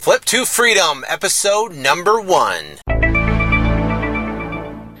to Freedom, episode number 1.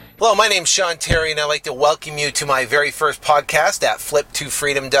 Hello, my name's Sean Terry, and I'd like to welcome you to my very first podcast at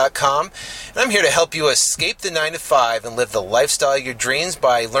flip2freedom.com. And I'm here to help you escape the 9-to-5 and live the lifestyle of your dreams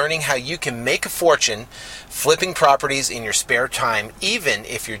by learning how you can make a fortune flipping properties in your spare time, even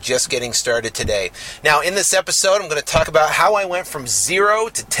if you're just getting started today. Now, in this episode, I'm going to talk about how I went from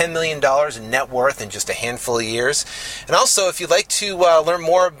 $0 to $10 million in net worth in just a handful of years. And also, if you'd like to learn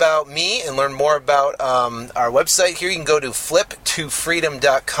more about me and learn more about our website here, you can go to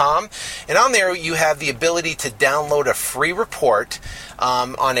flip2freedom.com. And on there, you have the ability to download a free report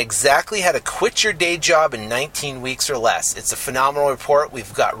on exactly how to quit your day job in 19 weeks or less. It's a phenomenal report.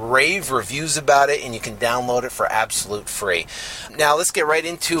 We've got rave reviews about it, and you can download it for absolute free. Now, let's get right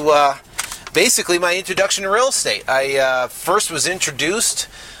into basically my introduction to real estate. I first was introduced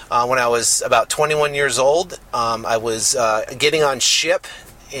when I was about 21 years old. I was getting on ship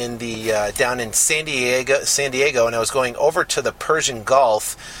in the down in San Diego, and I was going over to the Persian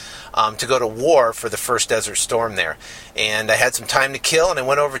Gulf to go to war for the first Desert Storm there. And I had some time to kill, and I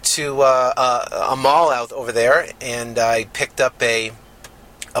went over to a mall out over there, and I picked up a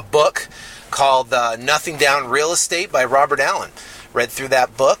book called Nothing Down Real Estate by Robert Allen. Read through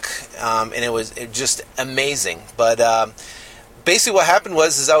that book, and it was just amazing. But basically what happened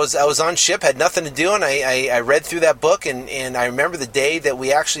was I was on ship, had nothing to do, and I read through that book, and I remember the day that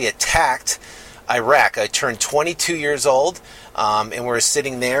we actually attacked Iraq. I turned 22 years old, and we were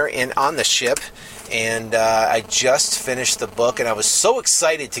sitting there on the ship, and I just finished the book, and I was so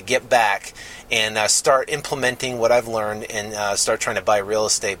excited to get back and start implementing what I've learned and start trying to buy real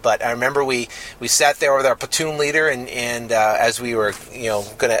estate. But I remember we sat there with our platoon leader, and as we were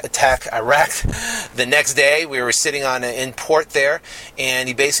going to attack Iraq the next day, we were sitting in port there, and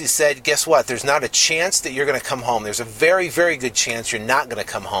he basically said, guess what? There's not a chance that you're going to come home. There's a very, very good chance you're not going to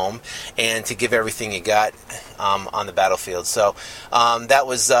come home, and to give everything you got on the battlefield. So that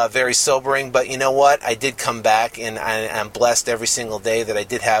was very sobering, but you know what? I did come back, and I'm blessed every single day that I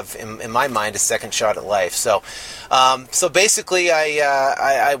did have, in my mind, a second shot at life. So basically,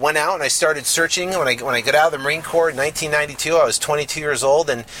 I went out and I started searching. When I got out of the Marine Corps in 1992, I was 22 years old,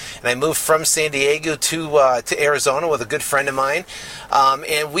 and I moved from San Diego to Arizona with a good friend of mine,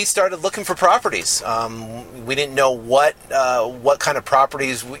 and we started looking for properties. We didn't know what kind of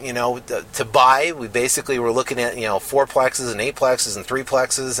properties to buy. We basically were looking at fourplexes and eightplexes and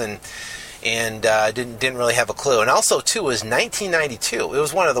threeplexes, and didn't really have a clue. And also, too, it was 1992. It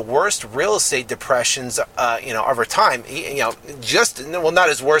was one of the worst real estate depressions, of our time. Not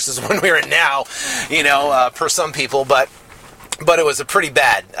as worse as when we're in now, per some people, but it was a pretty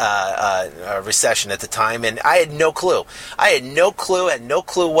bad recession at the time, and I had no clue. Had no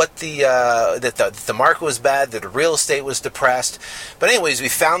clue what that the market was bad, that the real estate was depressed. But anyways, we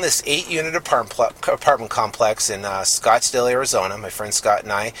found this 8-unit apartment complex in Scottsdale, Arizona, my friend Scott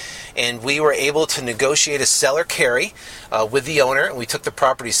and I, and we were able to negotiate a seller carry with the owner, and we took the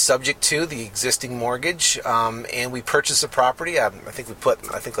property subject to the existing mortgage, and we purchased the property. I think we put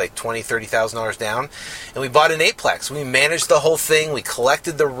like $20,000-$30,000 down, and we bought an 8-plex. We managed the whole thing. We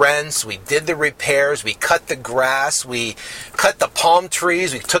collected the rents, we did the repairs, we cut the grass, we cut the palm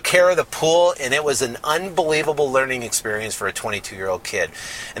trees, we took care of the pool, and it was an unbelievable learning experience for a 22-year-old kid.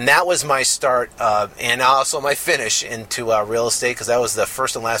 And that was my start, and also my finish into real estate, because that was the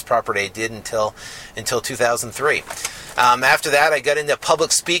first and last property I did until 2003. After that, I got into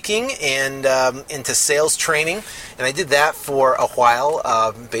public speaking and into sales training, and I did that for a while,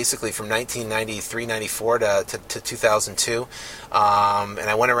 basically from 1993-94 to 2002. And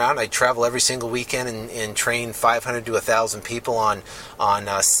I went around. I travel every single weekend and train 500 to 1,000 people on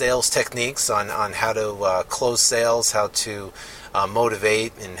sales techniques, on how to close sales, how to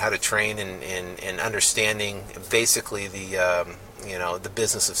motivate, and how to train, and understanding basically the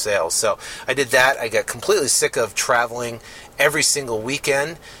business of sales. So I did that. I got completely sick of traveling every single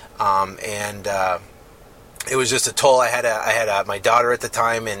weekend, and it was just a toll. I had my daughter at the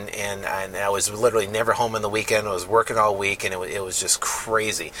time, and I was literally never home on the weekend. I was working all week, and it was just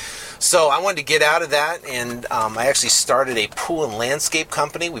crazy. So I wanted to get out of that, and I actually started a pool and landscape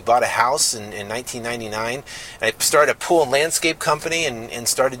company. We bought a house in 1999, and I started a pool and landscape company and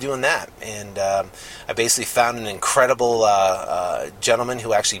started doing that. And I basically found an incredible gentleman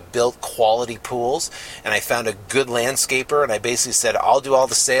who actually built quality pools, and I found a good landscaper, and I basically said, I'll do all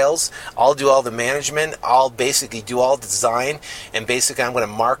the sales, I'll do all the management, I'll basically do all the design, and basically I'm going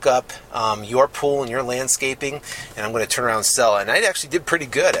to mark up your pool and your landscaping, and I'm going to turn around and sell it. And I actually did pretty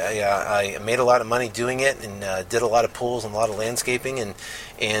good. I made a lot of money doing it, and did a lot of pools and a lot of landscaping, and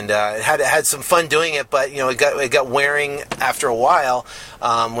had some fun doing it. But it got wearing after a while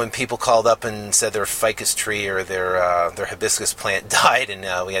when people called up and said their ficus tree or their hibiscus plant died,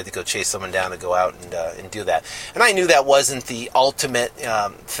 and we had to go chase someone down to go out and do that. And I knew that wasn't the ultimate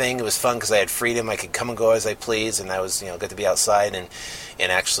thing. It was fun because I had freedom. I could come and go as I please, and I was got to be outside and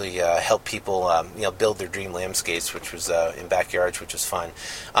actually help people build their dream landscapes, which was in backyards, which was fun.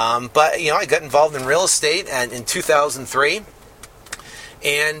 But I got involved in real estate in 2003.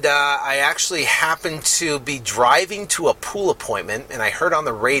 And I actually happened to be driving to a pool appointment, and I heard on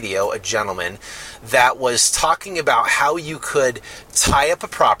the radio a gentleman that was talking about how you could tie up a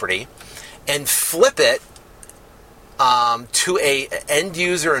property and flip it to a end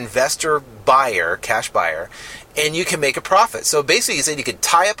user investor buyer, cash buyer, and you can make a profit. So basically he said you could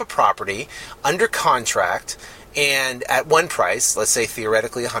tie up a property under contract and at one price, let's say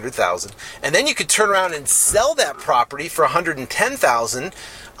theoretically $100,000, and then you could turn around and sell that property for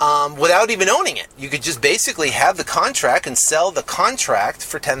 $110,000 without even owning it. You could just basically have the contract and sell the contract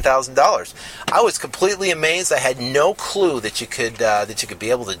for $10,000. I was completely amazed. I had no clue that you could be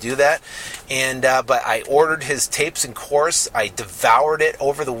able to do that, and but I ordered his tapes and course. I devoured it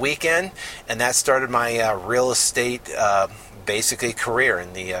over the weekend, and that started my real estate basically career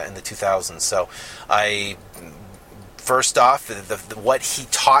in the 2000s. So I. First off, what he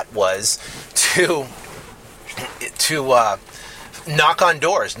taught was to knock on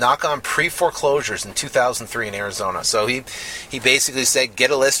doors, knock on pre-foreclosures in 2003 in Arizona. So he basically said, get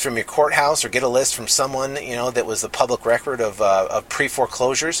a list from your courthouse or get a list from someone that was the public record of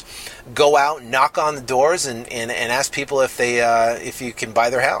pre-foreclosures. Go out, knock on the doors, and ask people if you can buy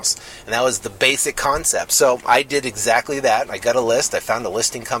their house. And that was the basic concept. So I did exactly that. I got a list. I found a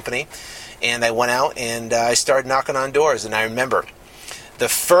listing company. And I went out and I started knocking on doors. And I remember the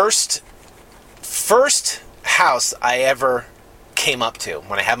first house I ever came up to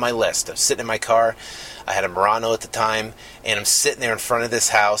when I had my list. I was sitting in my car. I had a Murano at the time, and I'm sitting there in front of this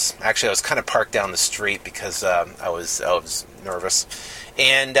house. Actually, I was kind of parked down the street because I was nervous.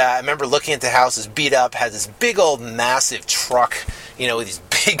 And I remember looking at the house. It's beat up, had this big old massive truck, with these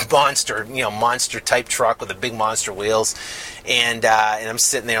big monster type truck with the big monster wheels. And I'm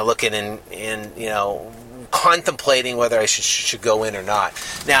sitting there looking and contemplating whether I should go in or not.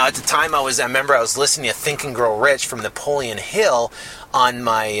 Now, at the time, I remember I was listening to Think and Grow Rich from Napoleon Hill on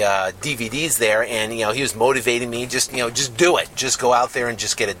my DVDs there, and he was motivating me, just do it, just go out there and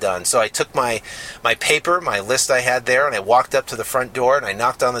just get it done. So I took my paper, my list I had there, and I walked up to the front door and I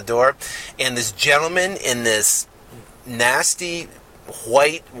knocked on the door, and this gentleman in this nasty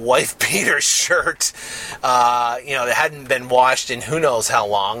white wife beater shirt, that hadn't been washed in who knows how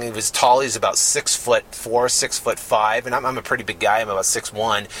long. He was tall. He was about 6'4", 6'5", and I'm a pretty big guy. I'm about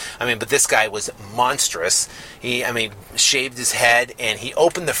 6'1". But this guy was monstrous. He shaved his head, and he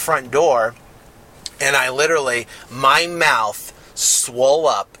opened the front door, and my mouth swole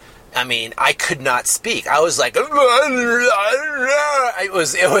up. I could not speak. I was like, it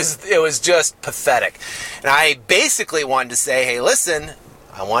was just pathetic. And I basically wanted to say, hey, listen,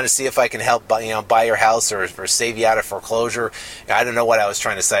 I want to see if I can help buy your house or save you out of foreclosure. I don't know what I was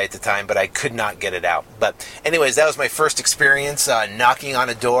trying to say at the time, but I could not get it out. But anyways, that was my first experience knocking on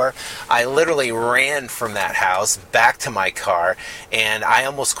a door. I literally ran from that house back to my car, and I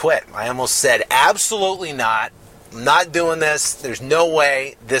almost quit. I almost said, absolutely not. I'm not doing this. There's no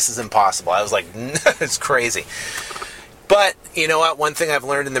way. This is impossible. I was like, it's crazy. But you know what? One thing I've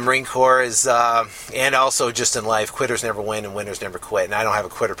learned in the Marine Corps is, and also just in life, quitters never win and winners never quit. And I don't have a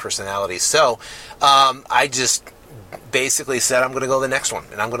quitter personality. So I just basically said, I'm going to go to the next one.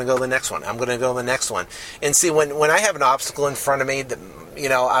 And I'm going to go to the next one. I'm going to go to the next one. And see, when I have an obstacle in front of me,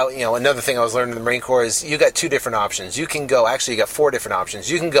 another thing I was learning in the Marine Corps is you got two different options. You got four different options.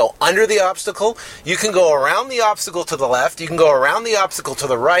 You can go under the obstacle. You can go around the obstacle to the left. You can go around the obstacle to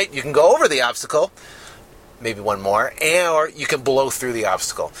the right. You can go over the obstacle. Maybe one more. Or you can blow through the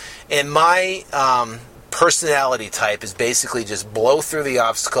obstacle. And my personality type is basically just blow through the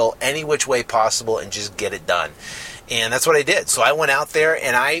obstacle any which way possible and just get it done. And that's what I did. So I went out there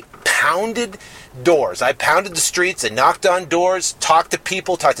and I pounded doors. I pounded the streets and knocked on doors, talked to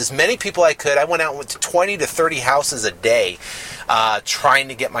as many people I could. I went out and went to 20 to 30 houses a day trying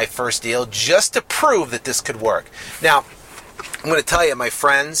to get my first deal just to prove that this could work. Now, I'm going to tell you, my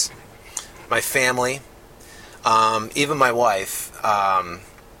friends, my family, even my wife,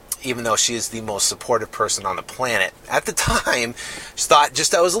 even though she is the most supportive person on the planet. At the time, she thought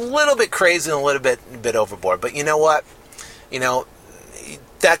just I was a little bit crazy and a little bit overboard. But you know what? You know,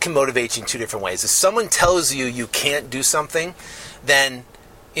 that can motivate you in two different ways. If someone tells you you can't do something, then,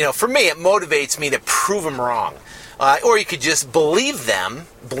 you know, for me, it motivates me to prove them wrong. Or you could just believe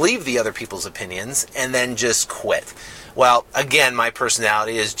the other people's opinions, and then just quit. Well, again, my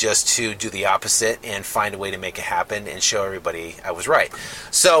personality is just to do the opposite and find a way to make it happen and show everybody I was right.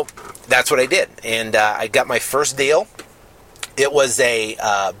 So that's what I did. And I got my first deal. It was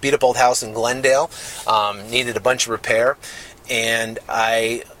a beat-up old house in Glendale. Needed a bunch of repair. And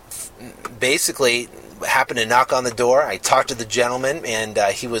I basically happened to knock on the door. I talked to the gentleman, and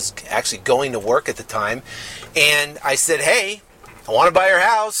he was actually going to work at the time. And I said, hey, I want to buy your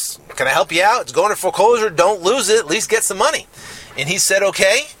house. Can I help you out? It's going to foreclosure. Don't lose it. At least get some money. And he said,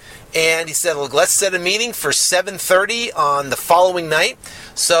 okay. And he said, look, let's set a meeting for 7:30 on the following night.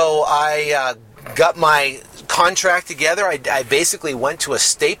 So I got my contract together. I basically went to a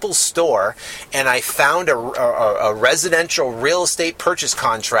Staples store and I found a residential real estate purchase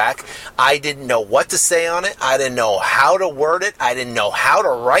contract. I didn't know what to say on it. I didn't know how to word it. I didn't know how to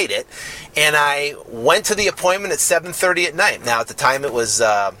write it. And I went to the appointment at 7:30 at night. Now at the time it was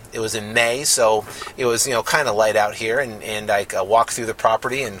in May, so it was, you know, kind of light out here. And I walked through the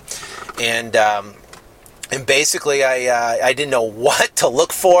property and basically, I didn't know what to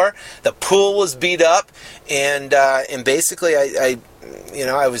look for. The pool was beat up, and basically, I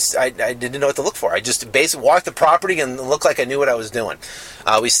didn't know what to look for. I just basically walked the property and looked like I knew what I was doing.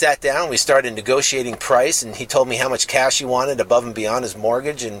 We sat down, we started negotiating price, and he told me how much cash he wanted above and beyond his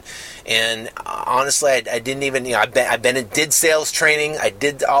mortgage. And honestly, I didn't even, you know, I've been and did sales training. I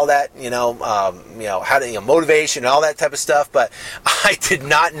did all that, how to, motivation, all that type of stuff. But I did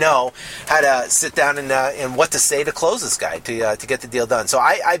not know how to sit down and what to say to close this guy to get the deal done. So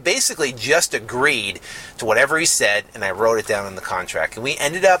I basically just agreed to whatever he said, and I wrote it down in the contract. And we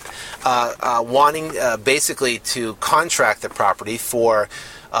ended up wanting basically to contract the property for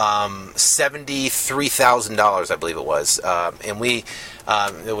 $73,000, I believe it was, and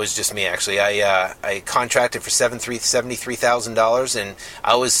it was just me actually. I contracted for $73,000, and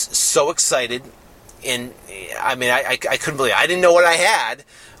I was so excited. And I mean, I couldn't believe it. I didn't know what I had,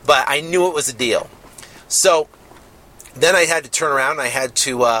 but I knew it was a deal. So then I had to turn around. And I had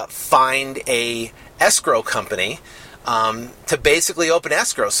to find a escrow company to basically open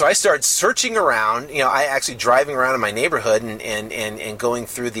escrow. So I started searching around, I actually driving around in my neighborhood and going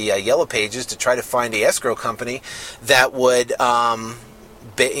through the yellow pages to try to find a escrow company that would,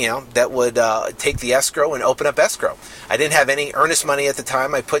 take the escrow and open up escrow. I didn't have any earnest money at the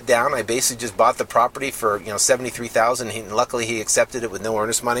time I put down. I basically just bought the property for, $73,000. And luckily he accepted it with no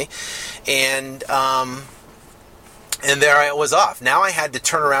earnest money. And there I was off. Now I had to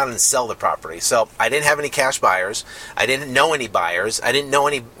turn around and sell the property. So I didn't have any cash buyers. I didn't know any buyers. I didn't know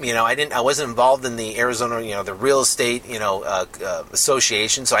any, I wasn't involved in the Arizona, the real estate,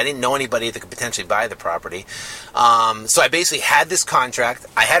 association. So I didn't know anybody that could potentially buy the property. So I basically had this contract.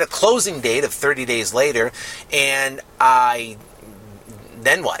 I had a closing date of 30 days later. And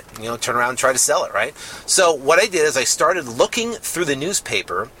then what? Turn around and try to sell it, right? So what I did is I started looking through the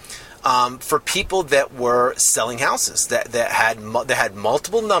newspaper for people that were selling houses, that had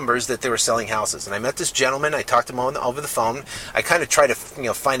multiple numbers that they were selling houses. And I met this gentleman. I talked to him over the phone. I kind of tried to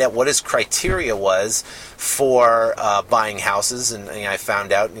find out what his criteria was for buying houses, and I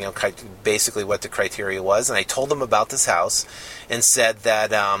found out basically what the criteria was. And I told him about this house and said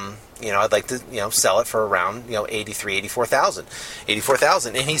that I'd like to sell it for around $84,000.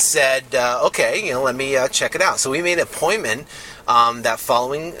 And he said, okay, let me check it out. So we made an appointment that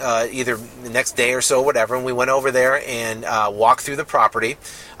following either the next day or so, whatever, and we went over there and walked through the property.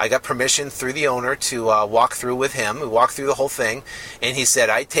 I got permission through the owner to walk through with him. We walked through the whole thing, and he said,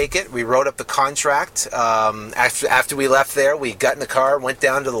 I take it. We wrote up the contract. After we left there, we got in the car, went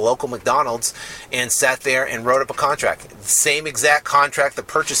down to the local McDonald's, and sat there and wrote up a contract. Same exact contract, the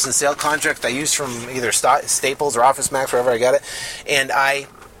purchase and sale contract I used from either Staples or Office Max, wherever I got it, and I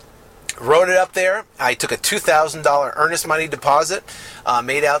wrote it up there. I took a $2,000 earnest money deposit,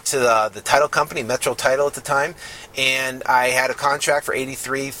 made out to the title company, Metro Title at the time, and I had a contract for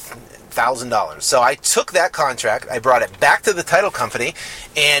 $83,000. So I took that contract, I brought it back to the title company,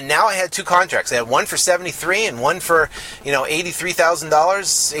 and now I had two contracts. I had one for $73,000 and one for $83,000,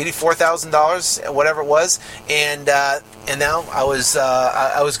 $84,000, whatever it was, and now I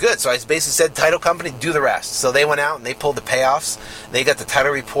was good. So I basically said, title company, do the rest. So they went out and they pulled the payoffs. They got the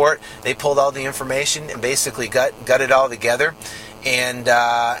title report. They pulled all the information and basically got it all together. And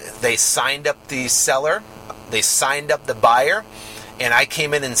they signed up the seller. They signed up the buyer. and I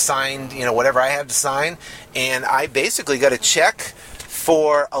came in and signed, whatever I had to sign, and I basically got a check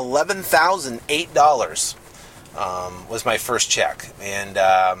for $11,008. Was my first check, and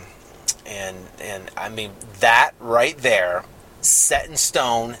I mean, that right there, set in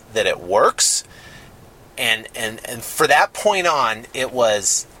stone that it works, and for that point on, it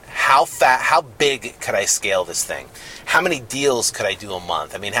was how big could I scale this thing? How many deals could I do a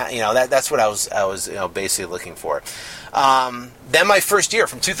month? I mean, that's what I was basically looking for. Then my first year,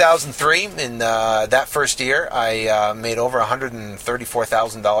 from 2003, in that first year, I made over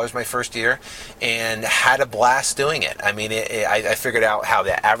 $134,000 my first year, and had a blast doing it. I mean, I figured out how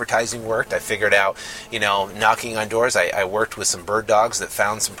the advertising worked. I figured out, knocking on doors. I worked with some bird dogs that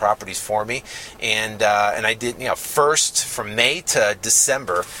found some properties for me, and I did, first from May to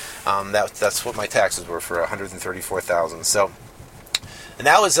December. That's what my taxes were for $134,000. So. And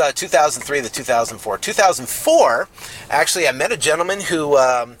that was 2003 to 2004. 2004, actually, I met a gentleman who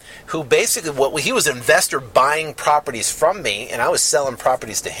basically, he was an investor buying properties from me, and I was selling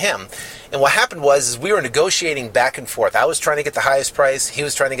properties to him. And what happened was we were negotiating back and forth. I was trying to get the highest price, he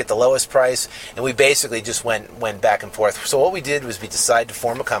was trying to get the lowest price, and we basically just went back and forth. So what we did was we decided to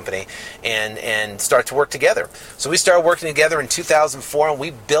form a company and start to work together. So we started working together in 2004, and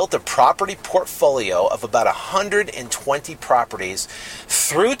we built a property portfolio of about 120 properties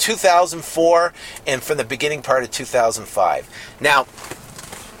through 2004 and from the beginning part of 2005. Now,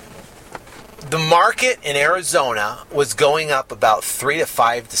 the market in Arizona was going up about 3 to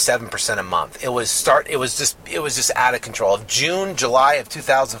 5 to 7% a month. It was just out of control. July of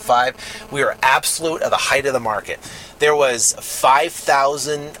 2005, we were absolute at the height of the market. There was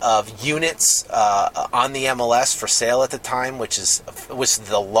 5,000 of units on the MLS for sale at the time, which was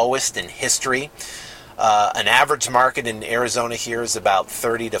the lowest in history. An average market in Arizona here is about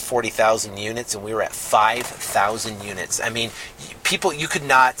 30 to 40,000 units, and we were at 5,000 units. I mean, you could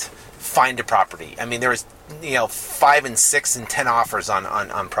not find a property. I mean, there was 5 and 6 and 10 offers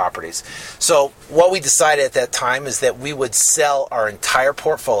on properties. So what we decided at that time is that we would sell our entire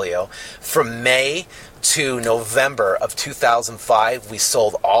portfolio from May to November of 2005. We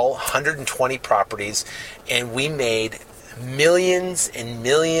sold all 120 properties, and we made millions and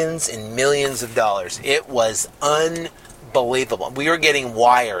millions and millions of dollars. It was unbelievable. We were getting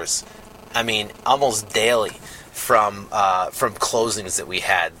wires, I mean, almost daily from closings that we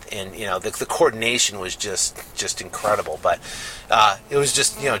had, and the coordination was just incredible. But it was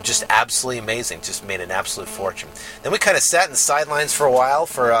just absolutely amazing. Just made an absolute fortune. Then we kind of sat in the sidelines for a while.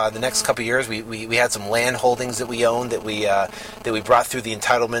 For the next couple of years, we had some land holdings that we owned that we brought through the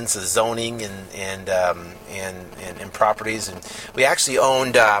entitlements, the zoning, and properties, and we actually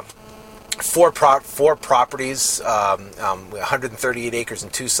owned. Four properties, 138 acres in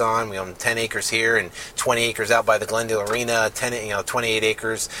Tucson. We own 10 acres here and 20 acres out by the Glendale Arena. 28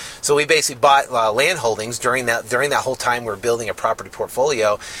 acres. So we basically bought land holdings during that whole time we were building a property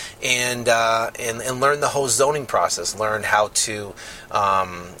portfolio, and learned the whole zoning process. Learned how to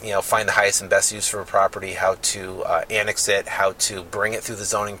find the highest and best use for a property, how to annex it, how to bring it through the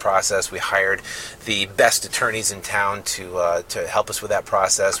zoning process. We hired the best attorneys in town to help us with that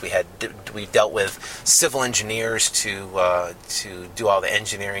process. We dealt with civil engineers to do all the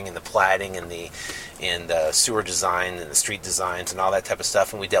engineering and the plating and the sewer design and the street designs and all that type of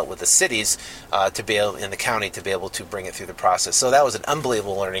stuff. And we dealt with the cities in the county to be able to bring it through the process. So that was an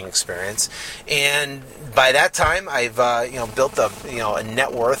unbelievable learning experience. And by that time, I've built a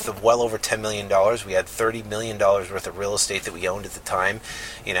net worth of well over $10 million. We had $30 million worth of real estate that we owned at the time,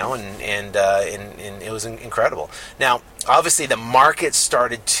 and it was incredible. Now, obviously, the market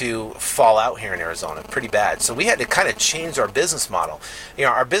started to fall out here in Arizona pretty bad. So we had to kind of change our business model.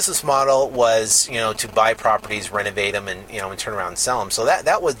 Our business model was, to buy properties, renovate them, and turn around and sell them. So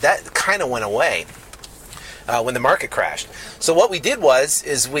that kind of went away when the market crashed. So what we did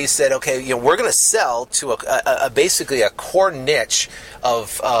is we said, okay, we're going to sell to basically a core niche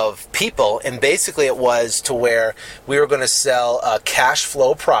of people, and basically it was to where we were going to sell cash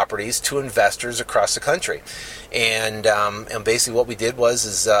flow properties to investors across the country. And basically what we did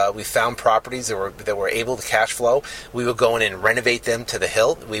was we found properties that were able to cash flow. We would go in and renovate them to the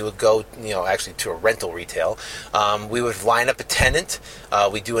hilt. We would go, actually to a rental retail. We would line up a tenant.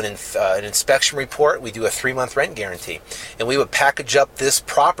 We do an inspection report. We do a 3-month rent guarantee. And we would package up this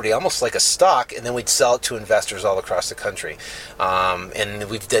property almost like a stock, and then we'd sell it to investors all across the country. And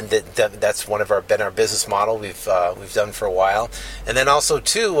we've done that. That's been our business model we've done for a while. And then also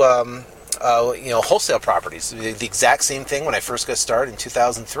too, wholesale properties. The exact same thing when I first got started in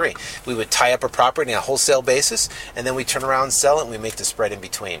 2003. We would tie up a property on a wholesale basis, and then we turn around and sell it, and we make the spread in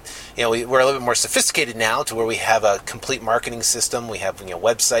between. We're a little bit more sophisticated now to where we have a complete marketing system. We have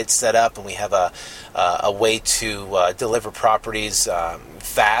websites set up, and we have a way to deliver properties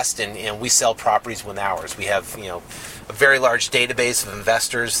fast, and we sell properties within hours. We have a very large database of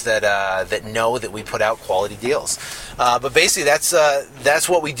investors that know that we put out quality deals. But basically, that's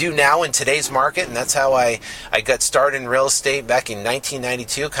what we do now in today's market, and that's how I got started in real estate back in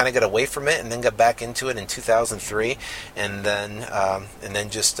 1992. Kind of got away from it, and then got back into it in 2003, and then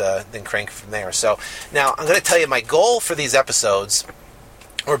crank from there. So now I'm going to tell you my goal for these episodes.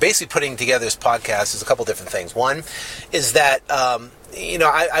 We're basically putting together this podcast is a couple different things. One is that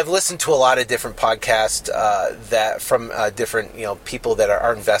I've listened to a lot of different podcasts that from different people that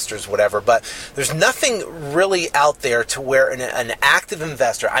are investors, whatever. But there's nothing really out there to where an active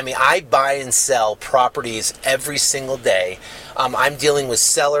investor. I mean, I buy and sell properties every single day. I'm dealing with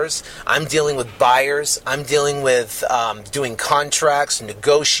sellers. I'm dealing with buyers. I'm dealing with doing contracts,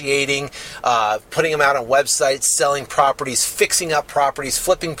 negotiating, putting them out on websites, selling properties, fixing up properties,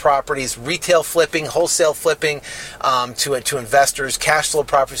 flipping properties, retail flipping, wholesale flipping to investors, cash flow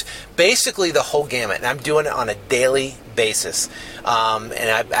properties, basically the whole gamut. And I'm doing it on a daily basis. And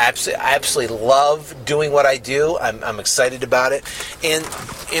I absolutely love doing what I do. I'm excited about it.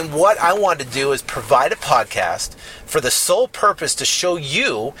 And what I want to do is provide a podcast for the sole purpose to show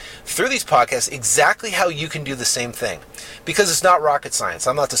you through these podcasts exactly how you can do the same thing. Because it's not rocket science.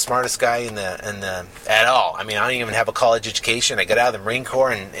 I'm not the smartest guy in the at all. I mean, I don't even have a college education. I got out of the Marine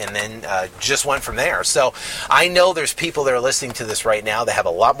Corps and then just went from there. So I know there's people that are listening to this right now that have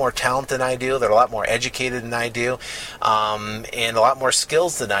a lot more talent than I do. They're a lot more educated than I do. And a lot more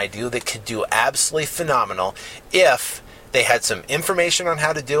skills than I do that could do absolutely phenomenal if they had some information on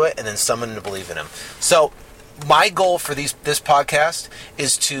how to do it and then someone to believe in them. So my goal for this podcast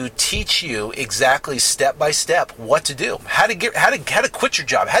is to teach you exactly step by step what to do, how to quit your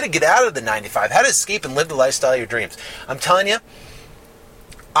job, how to get out of the 9 to 5, how to escape and live the lifestyle of your dreams. I'm telling you,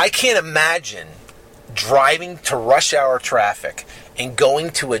 I can't imagine driving to rush hour traffic and going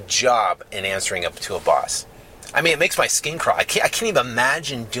to a job and answering up to a boss. I mean, it makes my skin crawl. I can't even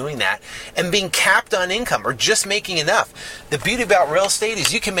imagine doing that and being capped on income or just making enough. The beauty about real estate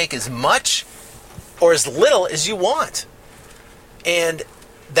is you can make as much or as little as you want. And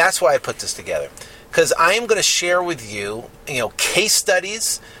that's why I put this together. Because I am going to share with you, case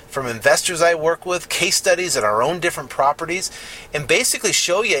studies from investors I work with, case studies in our own different properties, and basically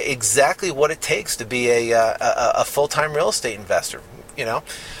show you exactly what it takes to be a full-time real estate investor.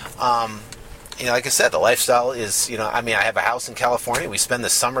 Like I said, the lifestyle is, I have a house in California. We spend the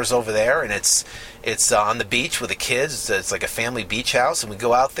summers over there, and it's on the beach with the kids. It's like a family beach house, and we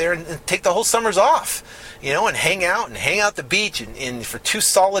go out there and take the whole summers off, and hang out the beach and for 2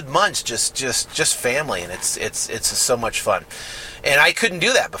 solid months, just family, and it's so much fun. And I couldn't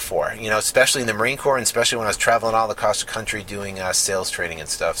do that before, especially in the Marine Corps, and especially when I was traveling all across the country doing sales training and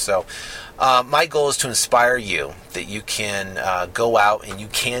stuff. So my goal is to inspire you that you can go out and you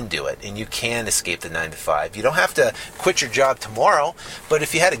can do it, and you can escape the 9 to 5. You don't have to quit your job tomorrow, but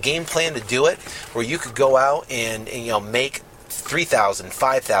if you had a game plan to do it, where you could go out and make $3,000,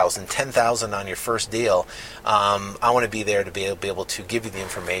 $5,000, $10,000 on your first deal, I want to be there to be able to give you the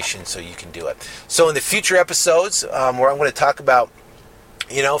information so you can do it. So in the future episodes, where I'm going to talk about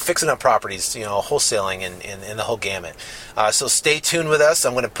fixing up properties, wholesaling and the whole gamut. So stay tuned with us.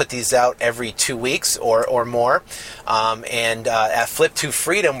 I'm going to put these out every 2 weeks or more. And at Flip2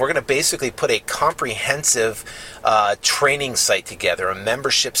 Freedom, we're going to basically put a comprehensive training site together, a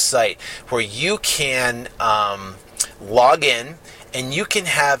membership site where you can log in and you can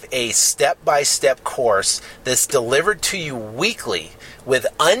have a step-by-step course that's delivered to you weekly with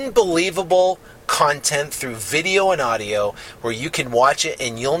unbelievable content through video and audio where you can watch it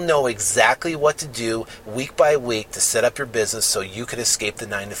and you'll know exactly what to do week by week to set up your business so you can escape the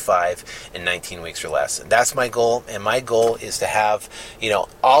 9 to 5 in 19 weeks or less. And that's my goal, and my goal is to have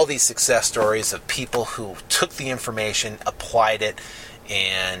all these success stories of people who took the information, applied it,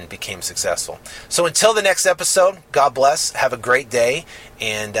 and became successful. So until the next episode, God bless, have a great day,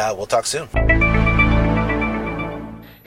 and we'll talk soon.